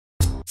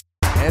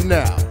And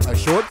now, a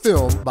short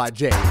film by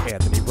J.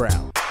 Anthony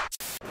Brown.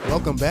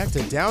 Welcome back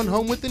to Down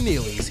Home with the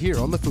Neelys here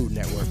on the Food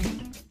Network.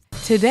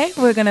 Today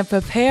we're going to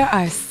prepare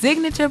our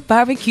signature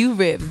barbecue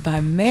ribs by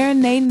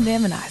marinating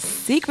them in our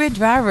secret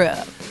dry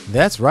rub.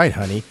 That's right,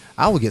 honey.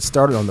 I will get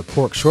started on the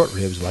pork short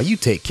ribs while you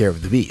take care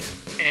of the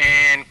beef.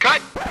 And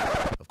cut!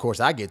 Of course,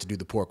 I get to do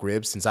the pork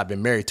ribs since I've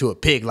been married to a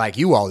pig like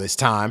you all this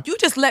time. You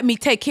just let me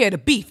take care of the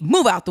beef.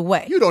 Move out the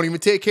way. You don't even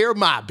take care of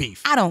my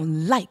beef. I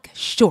don't like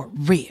short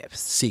ribs.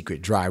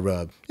 Secret dry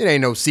rub. It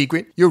ain't no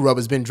secret. Your rub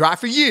has been dry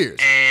for years.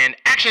 And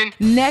action!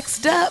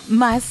 Next up,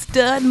 my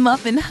stud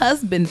muffin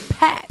husband,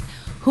 Pat,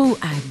 who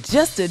I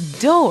just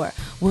adore,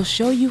 will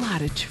show you how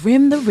to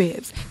trim the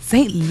ribs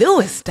St.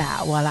 Louis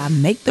style while I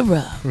make the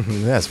rub.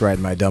 That's right,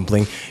 my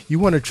dumpling. You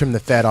want to trim the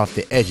fat off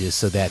the edges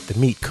so that the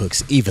meat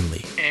cooks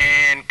evenly.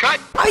 And cut!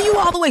 Are you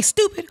all the way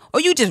stupid, or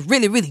you just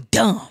really, really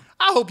dumb?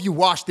 I hope you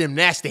wash them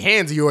nasty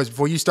hands of yours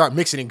before you start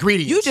mixing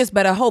ingredients. You just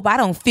better hope I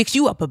don't fix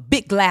you up a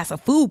big glass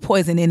of food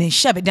poisoning and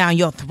shove it down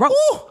your throat.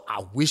 Ooh,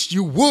 I wish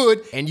you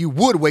would, and you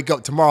would wake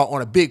up tomorrow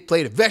on a big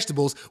plate of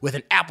vegetables with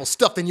an apple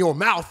stuffed in your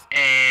mouth.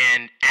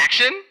 And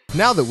action!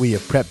 Now that we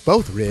have prepped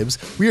both ribs,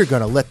 we are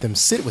going to let them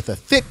sit with a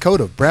thick coat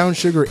of brown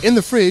sugar in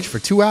the fridge for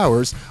 2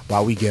 hours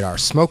while we get our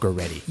smoker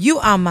ready. You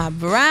are my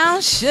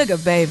brown sugar,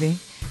 baby.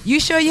 You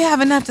sure you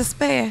have enough to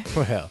spare?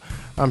 Well,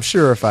 I'm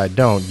sure if I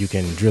don't, you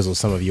can drizzle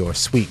some of your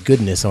sweet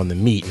goodness on the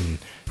meat and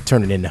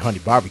turn it into honey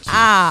barbecue.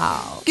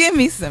 Ow, give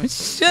me some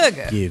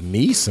sugar. Give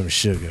me some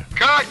sugar.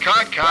 Cut,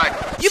 cut,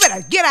 cut! You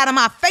better get out of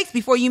my face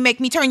before you make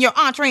me turn your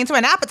entree into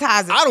an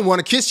appetizer. I don't want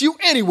to kiss you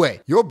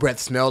anyway. Your breath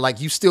smells like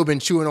you've still been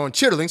chewing on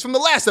chitterlings from the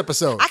last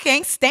episode. I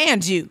can't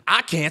stand you.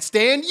 I can't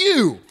stand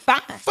you.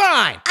 Fine.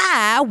 Fine.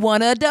 I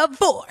want a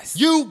divorce.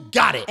 You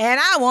got it. And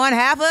I want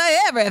half of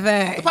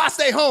everything. The pots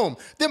stay home.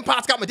 Them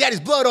pots got my daddy's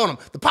blood on them.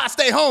 The pots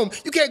stay home.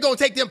 You can't go and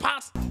take them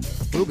pots.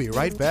 We'll be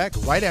right back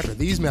right after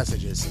these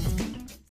messages.